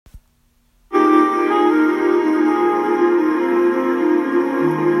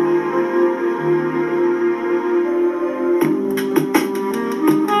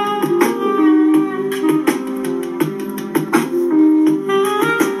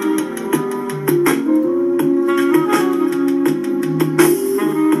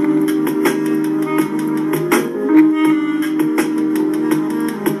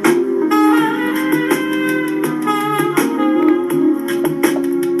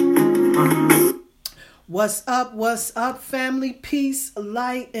What's up, family? Peace,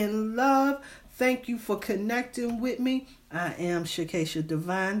 light, and love. Thank you for connecting with me. I am Shakesha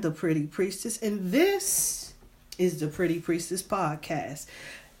Divine, the Pretty Priestess, and this is the Pretty Priestess Podcast.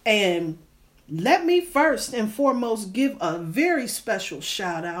 And let me first and foremost give a very special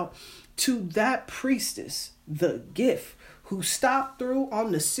shout out to that priestess, the gift, who stopped through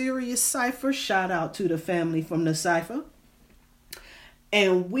on the Sirius Cipher. Shout out to the family from the Cipher.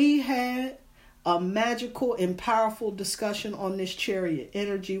 And we had a magical and powerful discussion on this chariot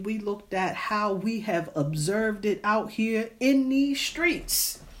energy. We looked at how we have observed it out here in these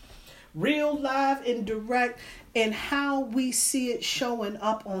streets, real, live, and direct, and how we see it showing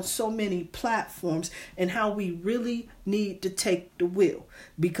up on so many platforms, and how we really need to take the wheel,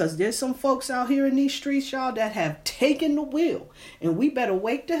 because there's some folks out here in these streets, y'all, that have taken the wheel, and we better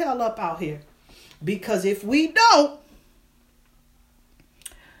wake the hell up out here, because if we don't,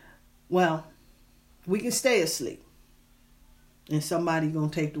 well, we can stay asleep, and somebody gonna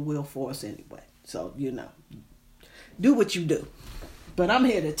take the wheel for us anyway. So, do what you do. But I'm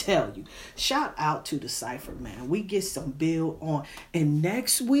here to tell you, shout out to the Cipher, man. We get some build on. And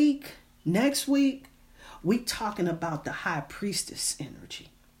next week, we talking about the High Priestess energy.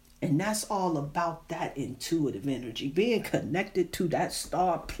 And that's all about that intuitive energy, being connected to that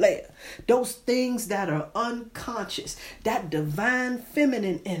star player. Those things that are unconscious, that divine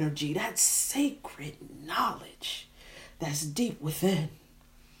feminine energy, that sacred knowledge that's deep within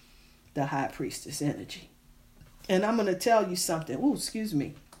the High Priestess energy. And I'm going to tell you something.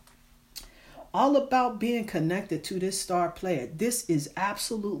 All about being connected to this star player. This is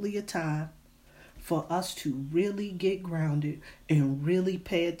absolutely a time for us to really get grounded and really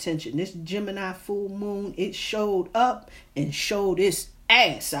pay attention. This Gemini full moon, it showed up and showed its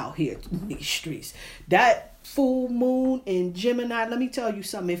ass out here in these streets. That full moon in Gemini, let me tell you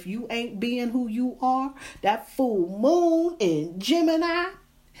something. If you ain't being who you are, that full moon in Gemini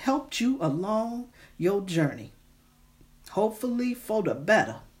helped you along your journey. Hopefully for the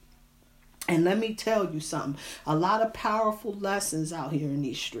better. And let me tell you something. A lot of powerful lessons out here in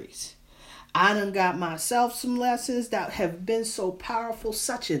these streets. I done got myself some lessons that have been so powerful,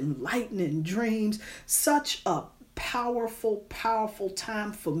 such enlightening dreams, such a powerful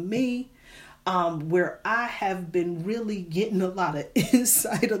time for me, where I have been really getting a lot of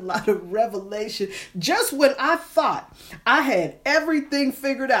insight, a lot of revelation, just when I thought I had everything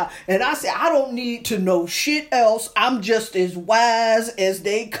figured out. And I said, I don't need to know shit else. I'm just as wise as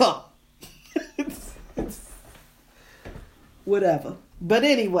they come. Whatever. But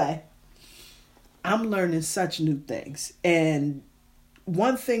anyway, I'm learning such new things. And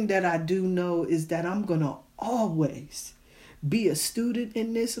one thing that I do know is that I'm going to always be a student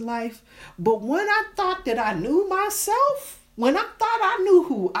in this life. But when I thought that I knew myself, when I thought I knew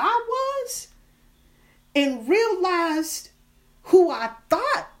who I was, and realized who I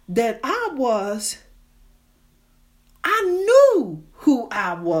thought that I was, I knew who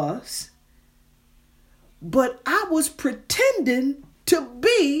I was, but I was pretending to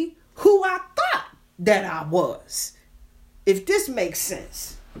be who I thought that I was. If this makes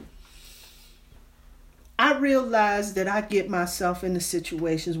sense. I realize that I get myself into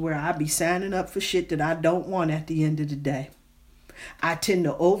situations where I be signing up for shit that I don't want at the end of the day. I tend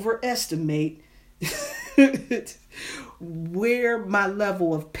to overestimate where my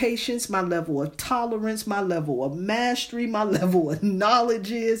level of patience, my level of tolerance, my level of mastery, my level of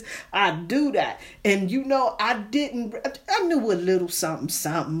knowledge is. I do that. And I knew a little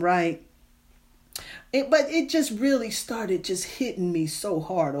something, right? But it just really started just hitting me so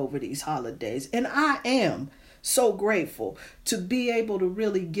hard over these holidays. And I am so grateful to be able to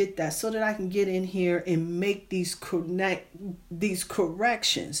really get that, so that I can get in here and make these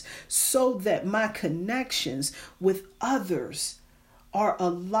corrections, so that my connections with others are a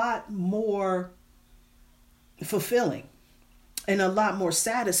lot more fulfilling and a lot more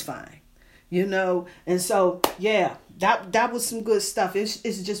satisfying, And so, yeah. That was some good stuff. It's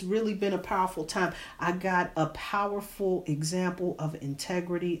just really been a powerful time. I got a powerful example of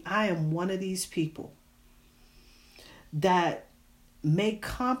integrity. I am one of these people that may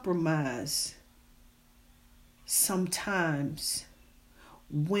compromise sometimes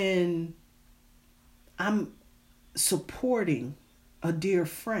when I'm supporting a dear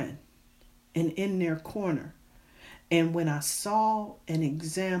friend and in their corner. And when I saw an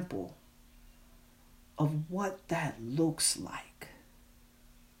example of what that looks like,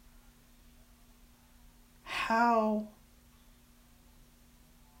 how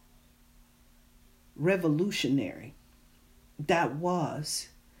revolutionary that was,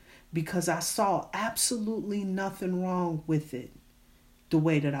 because I saw absolutely nothing wrong with it the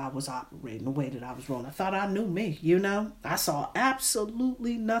way that I was operating, the way that I was rolling. I thought I knew me, you know. I saw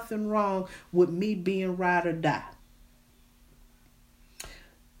absolutely nothing wrong with me being ride or die.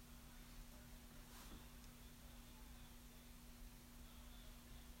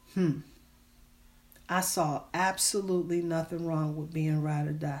 I saw absolutely nothing wrong with being ride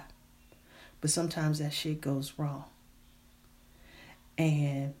or die. But sometimes that shit goes wrong.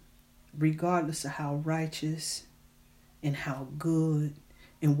 And regardless of how righteous and how good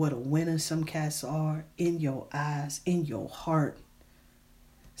and what a winner some cats are in your eyes, in your heart,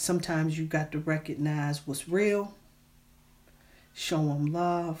 sometimes you got to recognize what's real, show them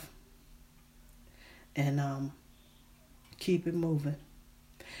love, and keep it moving.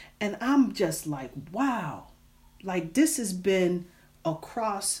 And I'm just like, wow, like this has been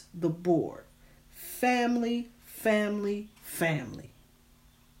across the board. Family, family, family.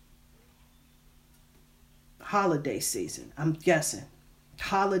 Holiday season, I'm guessing.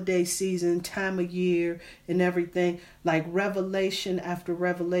 Holiday season, time of year, and everything. Like revelation after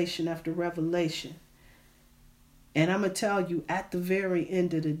revelation after revelation. And I'm going to tell you, at the very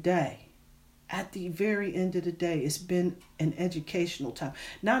end of the day, it's been an educational time.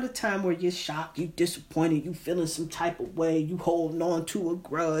 Not a time where you're shocked, you're disappointed, you feeling some type of way, you holding on to a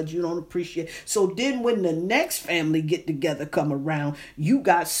grudge, you don't appreciate. So then when the next family get together come around, you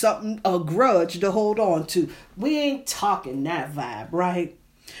got something, a grudge to hold on to. We ain't talking that vibe, right?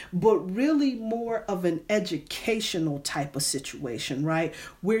 But really more of an educational type of situation, right?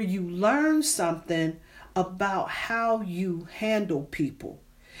 Where you learn something about how you handle people.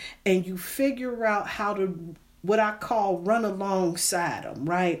 And you figure out how to, what I call, run alongside them,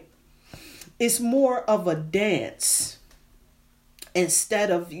 right? It's more of a dance instead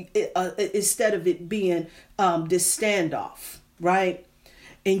of it being this standoff, right?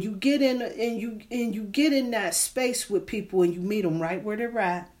 And you get in you get in that space with people, and you meet them right where they're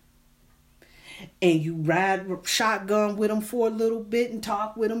at, and you ride shotgun with them for a little bit and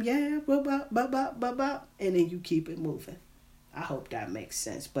talk with them, yeah, and then you keep it moving. I hope that makes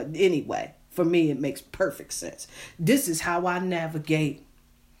sense. But anyway, for me, it makes perfect sense. This is how I navigate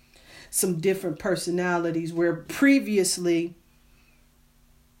some different personalities where previously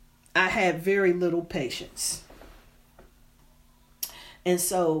I had very little patience. And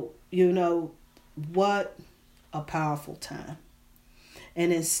so, you know, what a powerful time.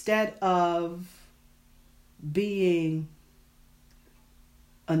 And instead of being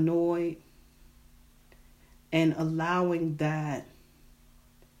annoyed and allowing that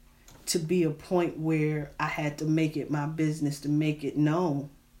to be a point where I had to make it my business to make it known,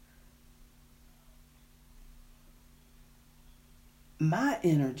 my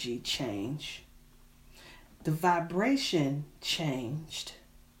energy changed. The vibration changed.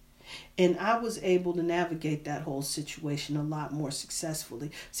 And I was able to navigate that whole situation a lot more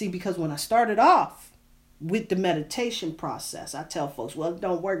successfully. See, because when I started off with the meditation process, I tell folks, well, it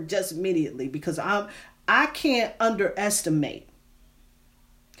don't work just immediately, because I can't underestimate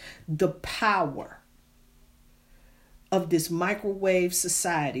the power of this microwave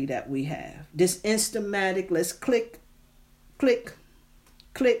society that we have. This instamatic, let's click, click,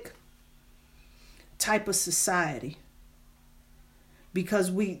 click type of society.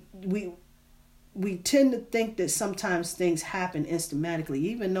 Because we tend to think that sometimes things happen instantly,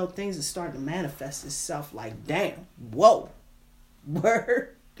 even though things are starting to manifest itself like, damn, whoa,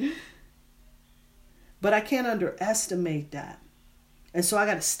 word. But I can't underestimate that. And so I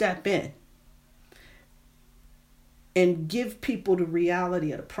got to step in and give people the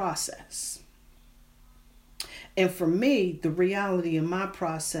reality of the process. And for me, the reality in my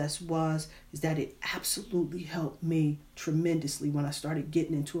process is that it absolutely helped me tremendously when I started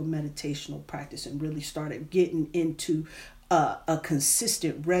getting into a meditational practice and really started getting into a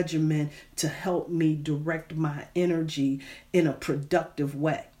consistent regimen to help me direct my energy in a productive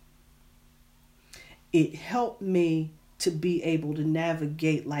way. It helped me to be able to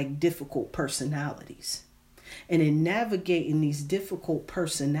navigate like difficult personalities. And in navigating these difficult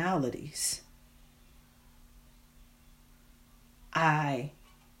personalities, I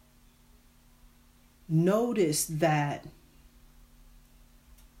noticed that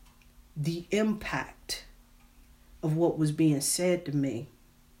the impact of what was being said to me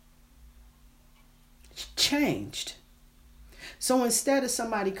changed. So instead of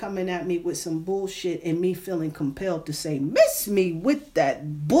somebody coming at me with some bullshit and me feeling compelled to say, miss me with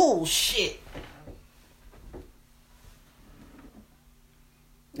that bullshit,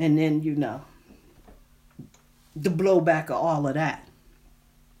 and then, you know, the blowback of all of that,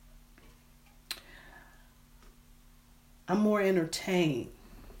 I'm more entertained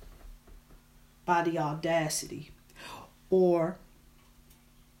by the audacity or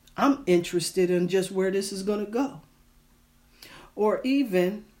I'm interested in just where this is going to go. Or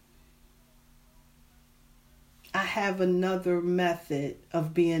even, I have another method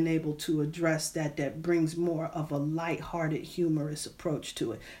of being able to address that brings more of a lighthearted, humorous approach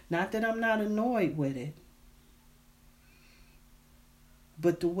to it. Not that I'm not annoyed with it,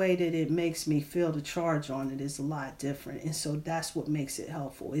 but the way that it makes me feel, the charge on it is a lot different. And so that's what makes it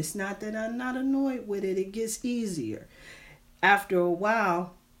helpful. It's not that I'm not annoyed with it. It gets easier. After a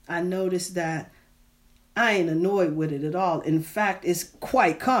while, I noticed that I ain't annoyed with it at all. In fact, it's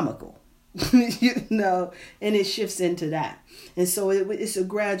quite comical, and it shifts into that. And so it's a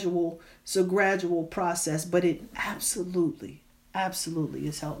gradual process, but it absolutely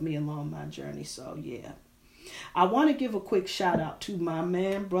has helped me along my journey. So yeah. I want to give a quick shout out to my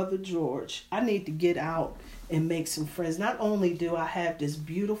man, Brother George. I need to get out and make some friends. Not only do I have this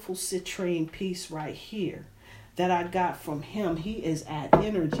beautiful citrine piece right here that I got from him. He is at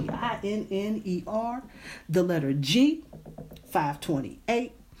Energy, INNER, the letter G,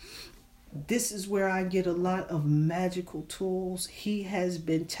 528. This is where I get a lot of magical tools. He has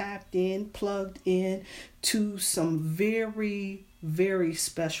been plugged in to some very, very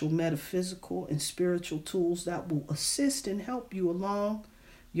special metaphysical and spiritual tools that will assist and help you along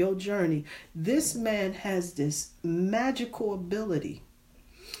your journey. This man has this magical ability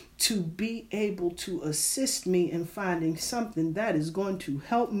to be able to assist me in finding something that is going to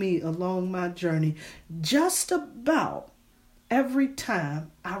help me along my journey just about every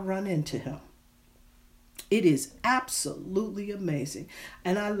time I run into him. It is absolutely amazing.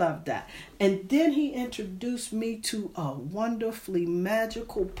 And I love that. And then he introduced me to a wonderfully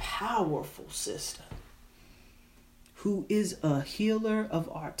magical, powerful sister who is a healer of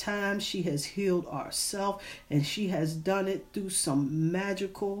our time. She has healed ourselves, and she has done it through some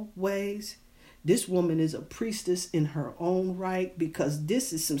magical ways. This woman is a priestess in her own right, because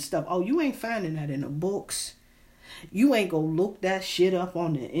this is some stuff. Oh, you ain't finding that in the books. You ain't gonna look that shit up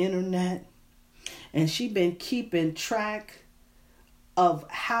on the internet. And she been keeping track of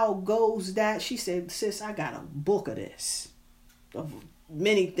how goes that. She said, sis, I got a book of this, of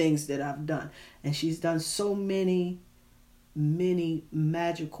many things that I've done. And she's done so many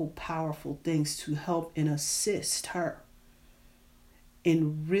magical, powerful things to help and assist her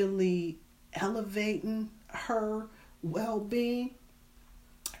in really elevating her well-being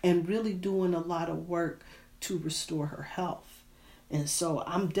and really doing a lot of work to restore her health. And so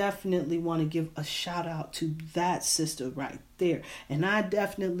I'm definitely want to give a shout out to that sister right there. And I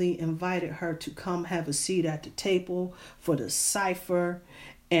definitely invited her to come have a seat at the table for the cipher.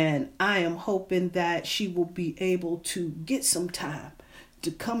 And I am hoping that she will be able to get some time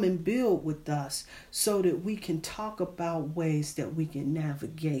to come and build with us so that we can talk about ways that we can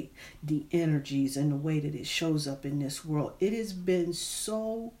navigate the energies and the way that it shows up in this world. It has been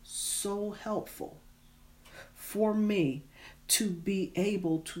so helpful for me to be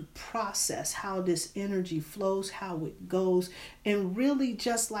able to process how this energy flows, how it goes, and really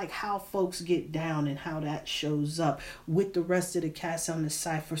just like how folks get down and how that shows up with the rest of the cats on the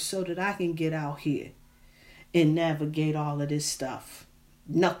cipher, so that I can get out here and navigate all of this stuff.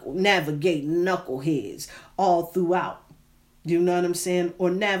 Navigate knuckleheads all throughout. You know what I'm saying?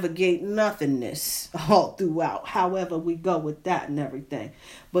 Or navigate nothingness all throughout. However we go with that and everything.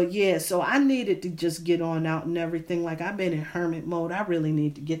 But yeah, so I needed to just get on out and everything. Like, I've been in hermit mode. I really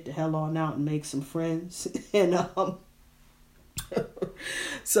need to get the hell on out and make some friends. And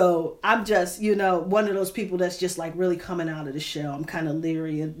so I'm just, one of those people that's just like really coming out of the shell. I'm kind of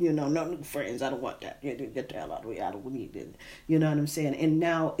leery and, no new friends. I don't want that. Get the hell out of the way. I don't need it. You know what I'm saying? And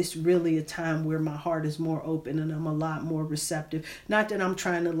now it's really a time where my heart is more open and I'm a lot more receptive. Not that I'm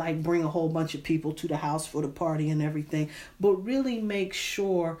trying to like bring a whole bunch of people to the house for the party and everything, but really make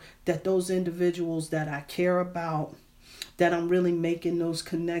sure that those individuals that I care about, that I'm really making those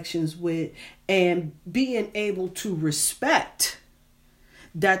connections with, and being able to respect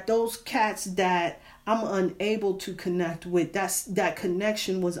that those cats that I'm unable to connect with, that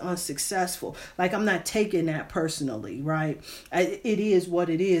connection was unsuccessful. Like, I'm not taking that personally, right? It is what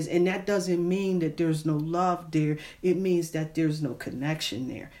it is. And that doesn't mean that there's no love there. It means that there's no connection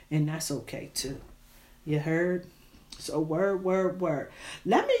there. And that's okay too. You heard? So word.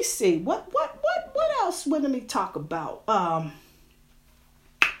 Let me see. What else let me talk about?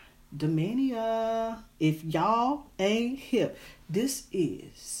 Domania. If y'all ain't hip, this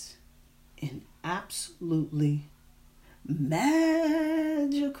is an absolutely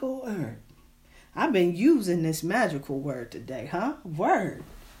magical herb. I've been using this magical word today, huh? Word.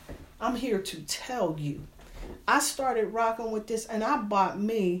 I'm here to tell you. I started rocking with this and I bought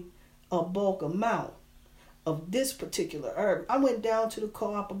me a bulk amount. of this particular herb. I went down to the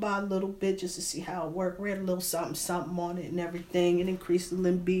co-op about a little bit just to see how it worked. Read a little something on it and everything. It increased the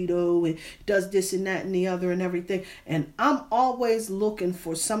libido and does this and that and the other and everything. And I'm always looking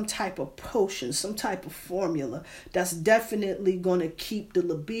for some type of potion, some type of formula that's definitely going to keep the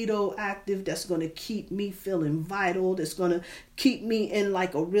libido active, that's going to keep me feeling vital, that's going to keep me in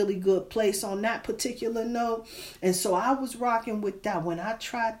like a really good place on that particular note. And so I was rocking with that. When I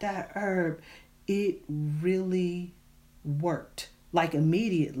tried that herb, it really worked. Like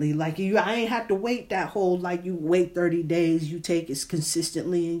immediately. Like I ain't have to wait that whole, like you wait 30 days, you take it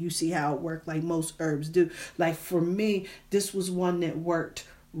consistently and you see how it worked like most herbs do. Like for me, this was one that worked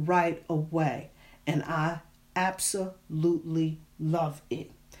right away. And I absolutely love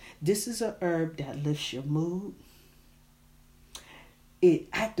it. This is a herb that lifts your mood. It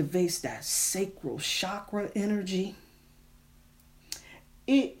activates that sacral chakra energy.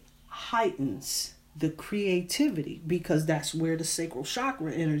 It heightens the creativity because that's where the sacral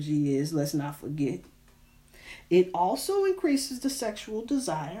chakra energy is. Let's not forget. It also increases the sexual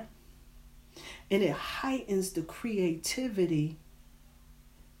desire, and it heightens the creativity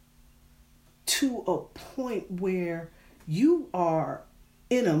to a point where you are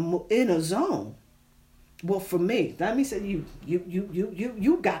in a zone. Well, for me, let me say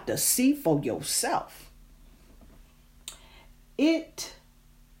you got to see for yourself. It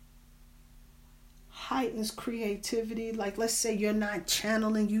heightens creativity. Like, let's say you're not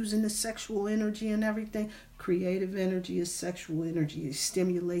channeling using the sexual energy and everything. Creative energy is sexual energy. It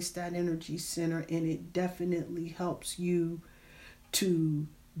stimulates that energy center, and it definitely helps you to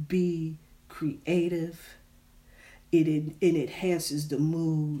be creative. It enhances the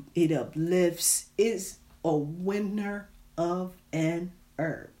mood. It uplifts. It's a winner of an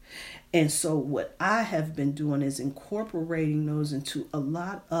herb. And so what I have been doing is incorporating those into a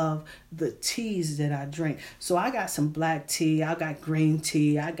lot of the teas that I drink. So I got some black tea, I got green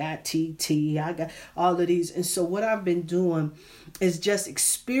tea, I got tea, I got all of these. And so what I've been doing is just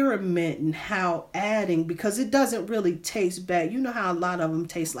experimenting how adding, because it doesn't really taste bad. You know how a lot of them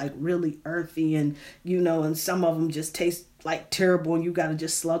taste like really earthy, and and some of them just taste like terrible, and you got to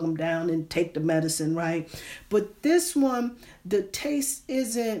just slug them down and take the medicine, right? But this one, the taste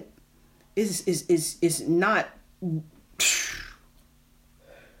is not,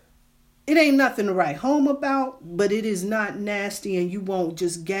 it ain't nothing to write home about, but it is not nasty, and you won't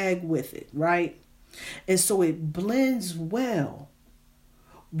just gag with it, right? And so it blends well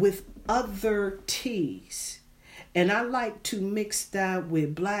with other teas. And I like to mix that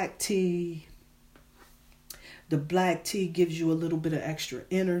with black tea. The black tea gives you a little bit of extra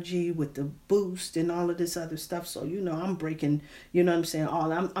energy with the boost and all of this other stuff. So, I'm breaking, I'm saying,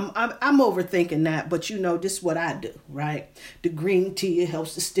 I'm overthinking that, but this is what I do, right? The green tea, it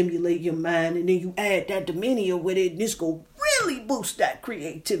helps to stimulate your mind, and then you add that demeanor with it, and it's going to really boost that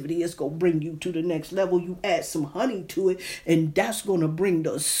creativity. It's going to bring you to the next level. You add some honey to it, and that's going to bring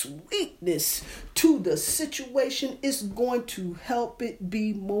the sweetness to the situation. It's going to help it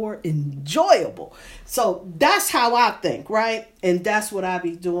be more enjoyable. So that's how I think, right? And that's what I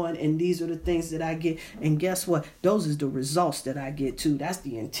be doing, and these are the things that I get. And guess what? Those is the results that I get too. That's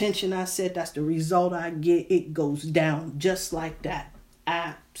the intention I set. That's the result I get. It goes down just like that.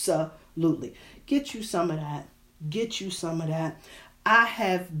 Absolutely. Get you some of that. Get you some of that. I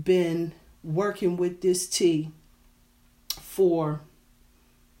have been working with this tea for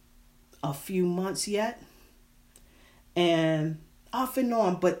a few months yet, and off and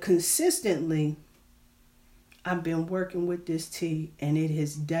on, but consistently I've been working with this tea, and it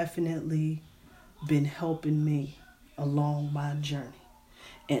has definitely been helping me along my journey.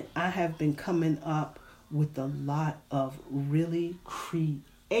 And I have been coming up with a lot of really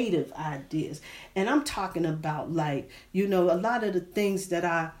creative ideas. And I'm talking about a lot of the things that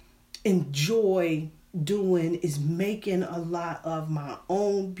I enjoy doing is making a lot of my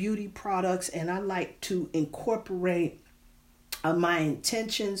own beauty products, and I like to incorporate my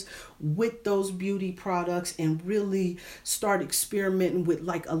intentions with those beauty products and really start experimenting with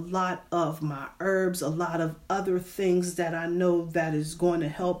a lot of my herbs, a lot of other things that I know that is going to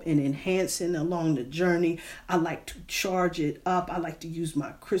help and enhancing along the journey. I like to charge it up. I like to use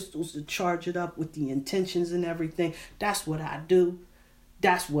my crystals to charge it up with the intentions and everything. That's what I do.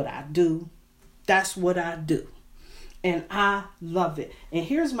 That's what I do. That's what I do. And I love it. And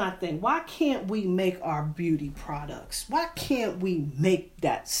here's my thing. Why can't we make our beauty products? Why can't we make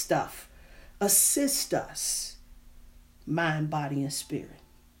that stuff assist us? Mind, body, and spirit.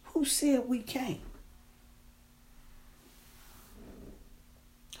 Who said we can't?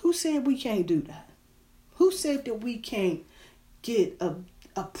 Who said we can't do that? Who said that we can't get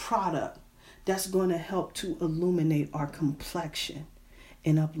a product that's going to help to illuminate our complexion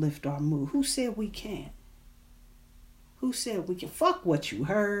and uplift our mood. Who said we can't? Who said we can? Fuck what you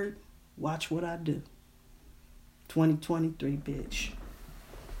heard. Watch what I do. 2023, bitch.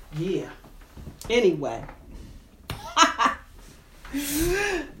 Yeah. Anyway.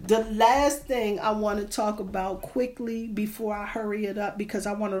 The last thing I want to talk about quickly before I hurry it up, because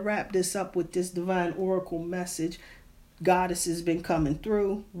I want to wrap this up with this divine oracle message. Goddess has been coming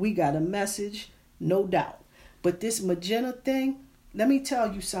through. We got a message, no doubt. But this magenta thing, let me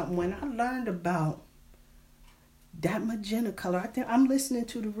tell you something. When I learned about that magenta color, I think I'm listening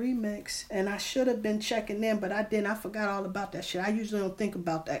to the remix, and I should have been checking in, but I didn't. I forgot all about that shit. I usually don't think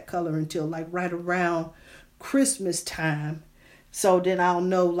about that color until like right around Christmas time. So then I'll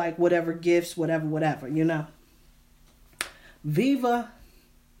know like whatever gifts, whatever, you know. Viva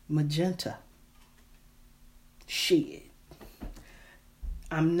Magenta. Shit.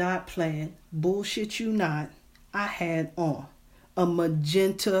 I'm not playing. Bullshit you not. I had on a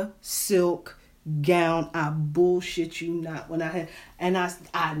magenta silk gown. I bullshit you not. When I had, and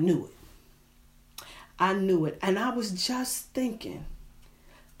I knew it. I knew it. And I was just thinking,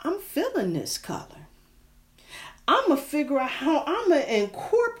 I'm feeling this color. I'm going to figure out how I'm going to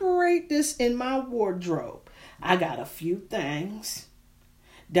incorporate this in my wardrobe. I got a few things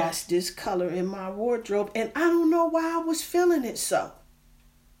that's this color in my wardrobe, and I don't know why I was feeling it so.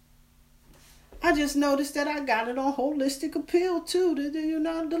 I just noticed that I got it on Holistic Appeal too,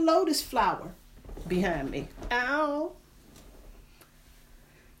 the lotus flower behind me. Ow.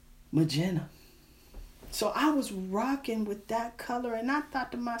 Magenta. So I was rocking with that color, and I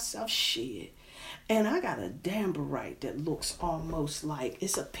thought to myself, shit. And I got a Dambarite that looks almost like,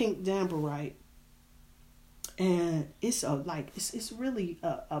 it's a pink Dambarite. And it's it's really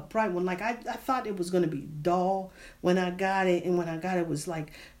a bright one. Like I thought it was going to be dull when I got it. And when I got it, it was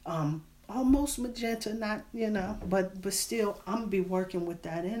like almost magenta, not, but still I'm going to be working with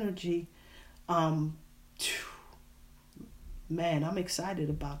that energy. Man, I'm excited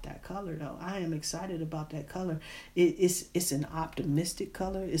about that color, though. I am excited about that color. It's an optimistic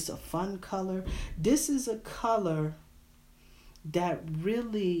color. It's a fun color. This is a color that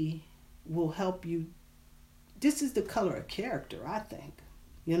really will help you. This is the color of character, I think.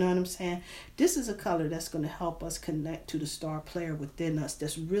 You know what I'm saying? This is a color that's going to help us connect to the star player within us.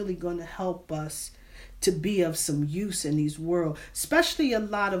 That's really going to help us to be of some use in these world. Especially a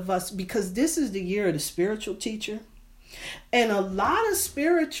lot of us, because this is the year of the spiritual teacher. And a lot of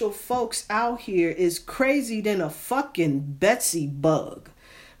spiritual folks out here is crazy than a fucking Betsy bug,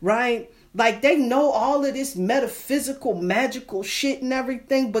 right? Like they know all of this metaphysical, magical shit and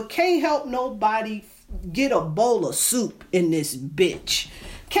everything, but can't help nobody get a bowl of soup in this bitch.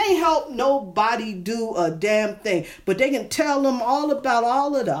 Can't help nobody do a damn thing, but they can tell them all about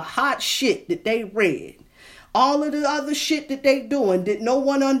all of the hot shit that they read. All of the other shit that they doing that no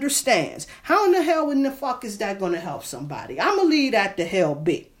one understands. How in the hell in the fuck is that going to help somebody? I'm going to leave that to hell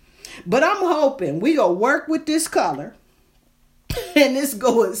big. But I'm hoping we going to work with this color and it's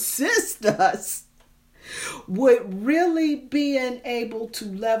going to assist us with really being able to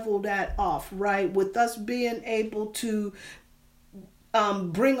level that off, right? With us being able to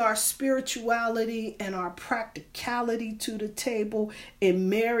bring our spirituality and our practicality to the table and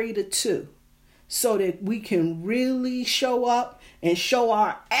marry the two. So that we can really show up and show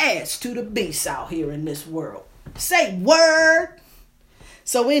our ass to the beasts out here in this world. Say word.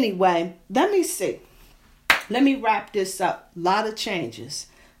 So anyway, let me see. Let me wrap this up. A lot of changes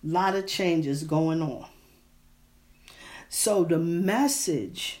going on. So the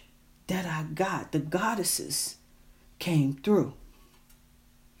message that I got, the goddesses came through.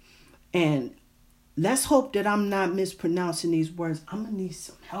 And let's hope that I'm not mispronouncing these words. I'm going to need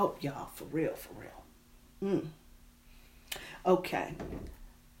some help, y'all, for real. Okay.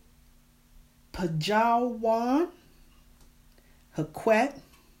 Pajawan, Hakwet,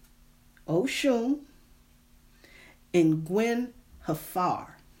 Oshun, and Gwen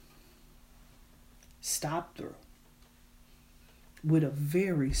Hafar stop through with a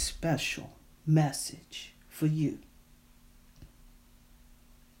very special message for you.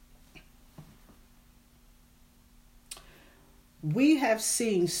 We have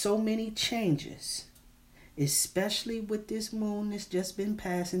seen so many changes, especially with this moon that's just been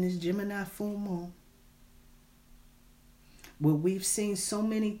passing, this Gemini full moon, where we've seen so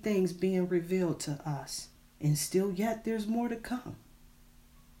many things being revealed to us, and still yet there's more to come.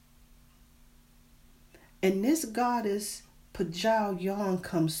 And this goddess Pajal Yon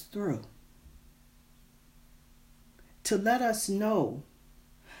comes through to let us know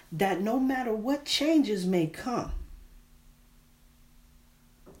that no matter what changes may come,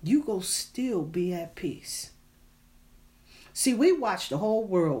 you go still be at peace. See, we watch the whole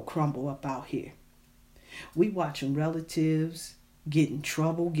world crumble up out here. We watching relatives get in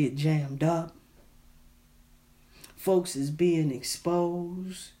trouble, get jammed up. Folks is being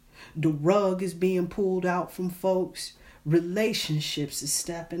exposed. The rug is being pulled out from folks. Relationships is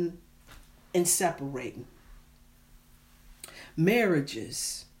stepping and separating.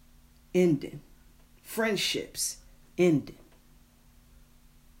 Marriages ending. Friendships ending.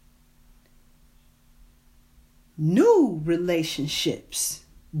 New relationships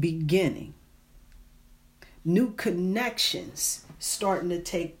beginning. New connections starting to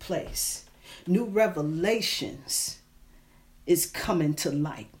take place. New revelations is coming to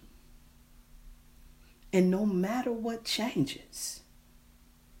light. And no matter what changes,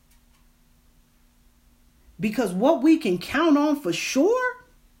 because what we can count on for sure,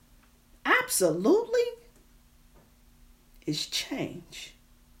 absolutely, is change.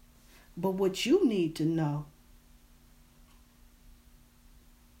 But what you need to know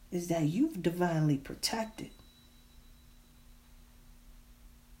is that you've divinely protected.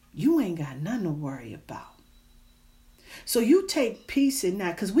 You ain't got nothing to worry about. So you take peace in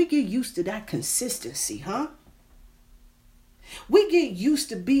that, because we get used to that consistency, huh? We get used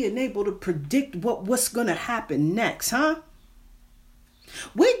to being able to predict what's going to happen next, huh?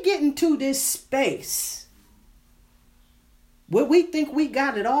 We're getting to this space where we think we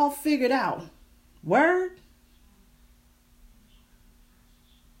got it all figured out. Word?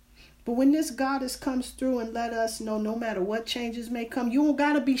 But when this goddess comes through and let us know no matter what changes may come, you don't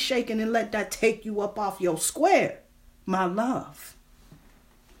got to be shaken and let that take you up off your square, my love.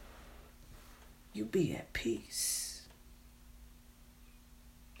 You be at peace.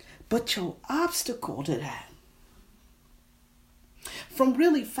 But your obstacle to that, from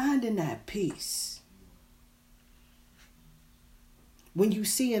really finding that peace, when you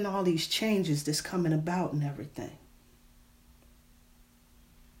seeing all these changes that's coming about and everything,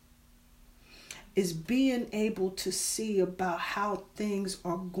 is being able to see about how things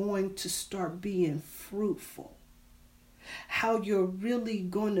are going to start being fruitful. How you're really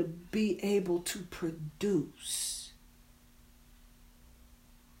going to be able to produce.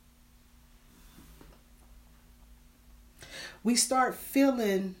 We start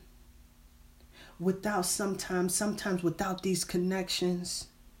feeling sometimes without these connections,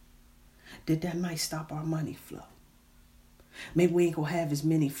 that might stop our money flow. Maybe we ain't gonna have as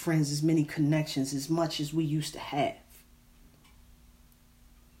many friends, as many connections, as much as we used to have.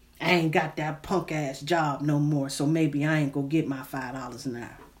 I ain't got that punk ass job no more, so maybe I ain't gonna get my $5 an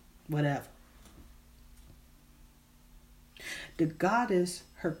hour. Whatever. The goddess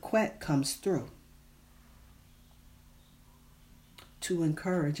Herquette comes through to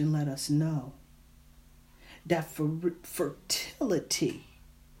encourage and let us know that fertility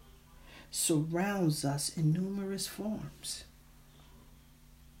surrounds us in numerous forms.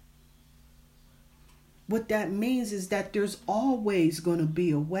 What that means is that there's always going to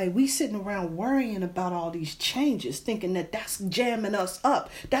be a way. We sitting around worrying about all these changes, thinking that that's jamming us up.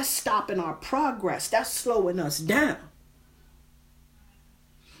 That's stopping our progress. That's slowing us down.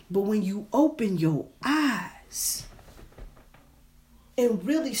 But when you open your eyes and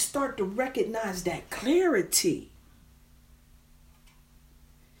really start to recognize that clarity,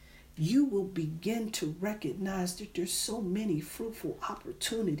 you will begin to recognize that there's so many fruitful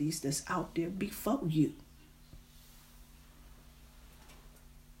opportunities that's out there before you.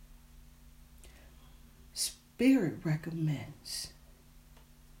 Spirit recommends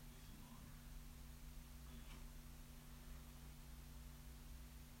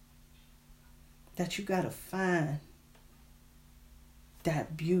that you got to find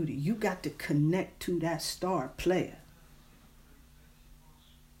that beauty. You got to connect to that star player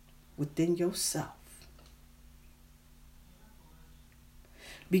within yourself.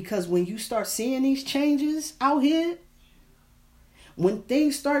 Because when you start seeing these changes out here, when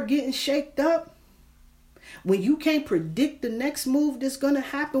things start getting shaked up, when you can't predict the next move that's going to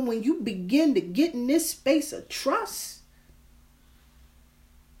happen, when you begin to get in this space of trust,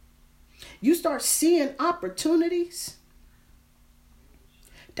 you start seeing opportunities.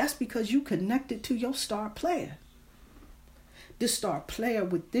 That's because you connected to your star player. The star player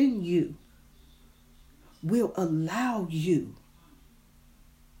within you will allow you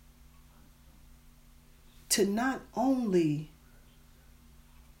to not only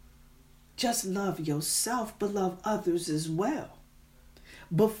just love yourself, but love others as well.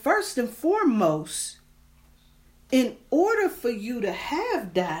 But first and foremost, in order for you to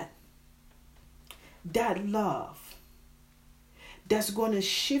have that love that's going to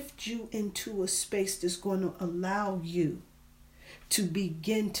shift you into a space that's going to allow you to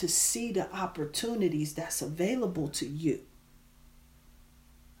begin to see the opportunities that's available to you,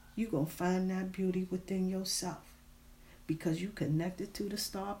 you're going to find that beauty within yourself because you connected to the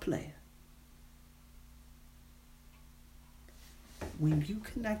star player. When you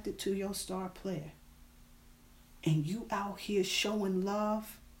connected to your star player and you out here showing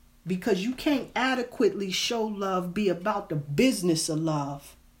love, because you can't adequately show love, be about the business of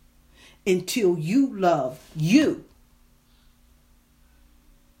love, until you love you.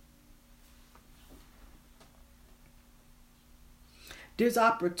 There's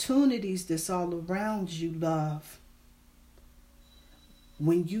opportunities that's all around you, love.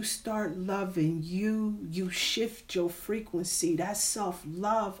 When you start loving you, you shift your frequency. That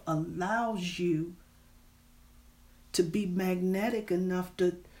self-love allows you to be magnetic enough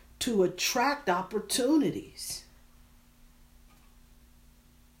to attract opportunities.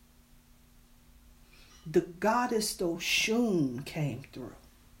 The goddess Oshun came through,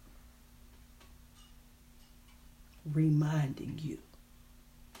 reminding you,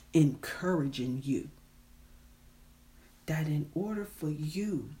 encouraging you, that in order for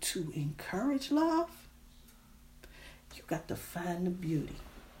you to encourage love, you got to find the beauty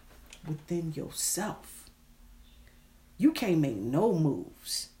within yourself. You can't make no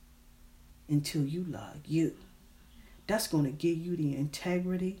moves until you love you. That's going to give you the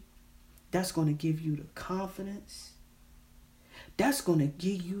integrity. That's going to give you the confidence. That's going to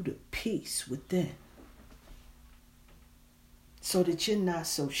give you the peace within. So that you're not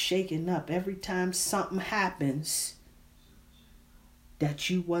so shaken up every time something happens that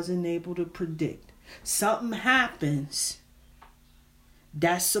you wasn't able to predict. Something happens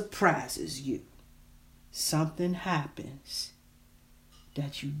that surprises you. Something happens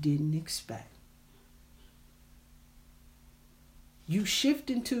that you didn't expect. You shift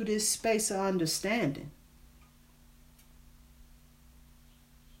into this space of understanding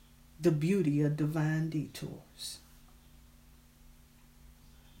the beauty of divine detours.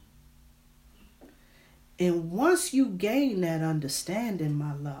 And once you gain that understanding,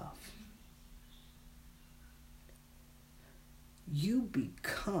 my love, you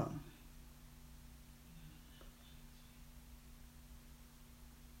become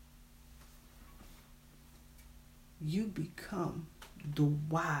the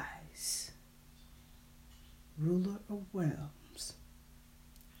wise ruler of realms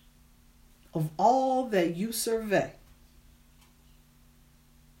of all that you survey.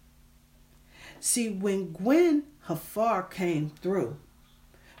 See, when Gwen Hafar came through,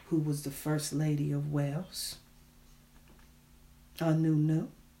 who was the first lady of Wales, Anunu,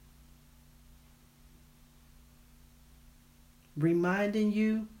 reminding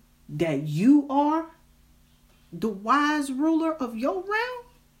you that you are the wise ruler of your realm,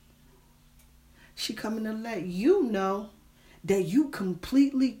 she coming to let you know that you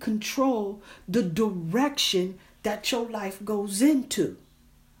completely control the direction that your life goes into.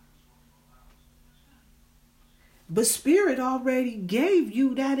 But Spirit already gave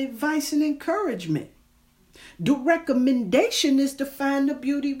you that advice and encouragement. The recommendation is to find the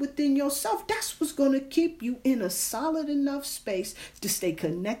beauty within yourself. That's what's going to keep you in a solid enough space to stay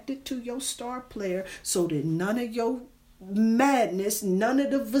connected to your star player so that none of your madness, none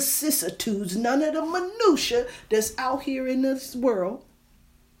of the vicissitudes, none of the minutia that's out here in this world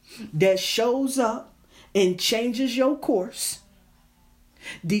that shows up and changes your course,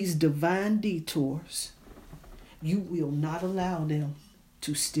 these divine detours, you will not allow them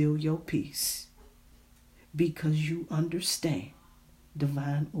to steal your peace because you understand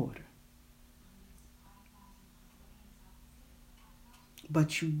divine order.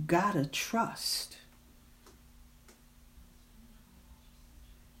 But you gotta trust.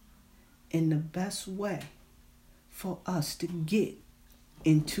 And the best way for us to get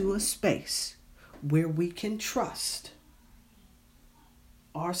into a space where we can trust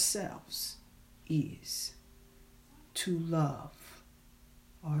ourselves is to love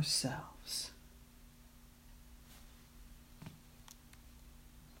ourselves.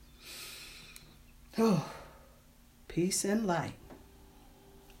 Oh, peace and light,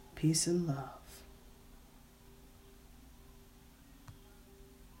 peace and love.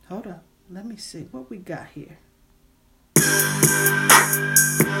 Hold up, let me see what we got here.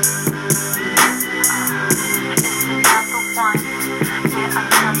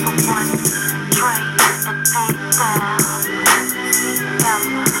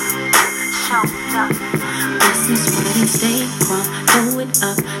 This is what they say, throw it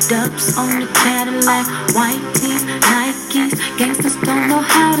up, dubs on the Cadillac, white teeth, Nikes, gangsters don't know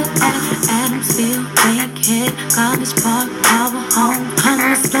how to act, Adamsville, Bankhead, College Park, our home,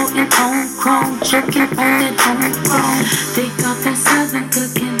 homeless floating homegrown, choking on that homegrown. They got that southern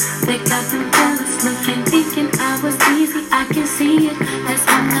cooking, they got them fellas looking, thinking I was easy, I can see it. That's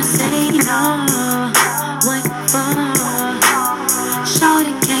when I say no. What for?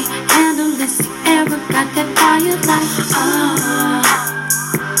 Shorty can't handle this era, got that fire like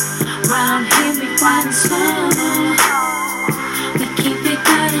round here we quiet and slow. We keep it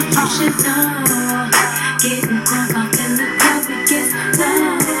good and you should know. Getting drunk up in the club, we get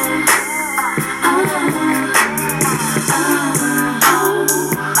low.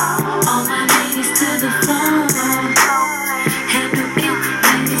 All my ladies to the floor. Handle it,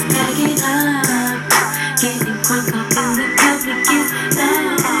 ladies, bag it up. Getting drunk up in the club, we get low.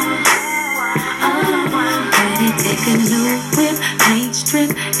 Ready, take a new whip, paint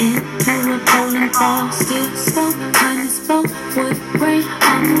strip into a bowling ball. Still slow, minus 4 wood grain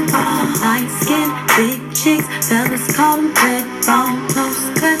on the wall. Light skin, big chicks, fellas call them red bone. Close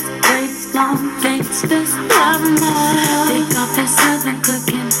cuts, braids, long gangsters, love them all. They got that southern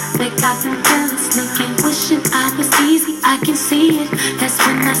cooking, they got them fellas looking, wishing I was easy, I can see it. That's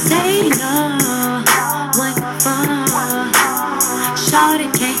when I say no. What for? Shorty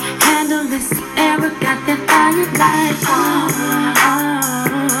can't handle this era, got that fire like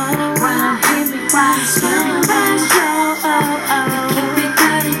round here we quiet slow. Keep it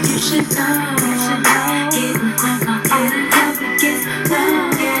good and you should know. Getting drunk on it until we get low.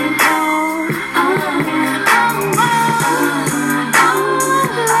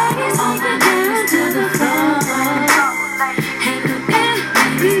 All the girls to the floor. Handle it,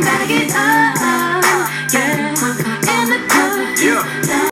 baby, back it up.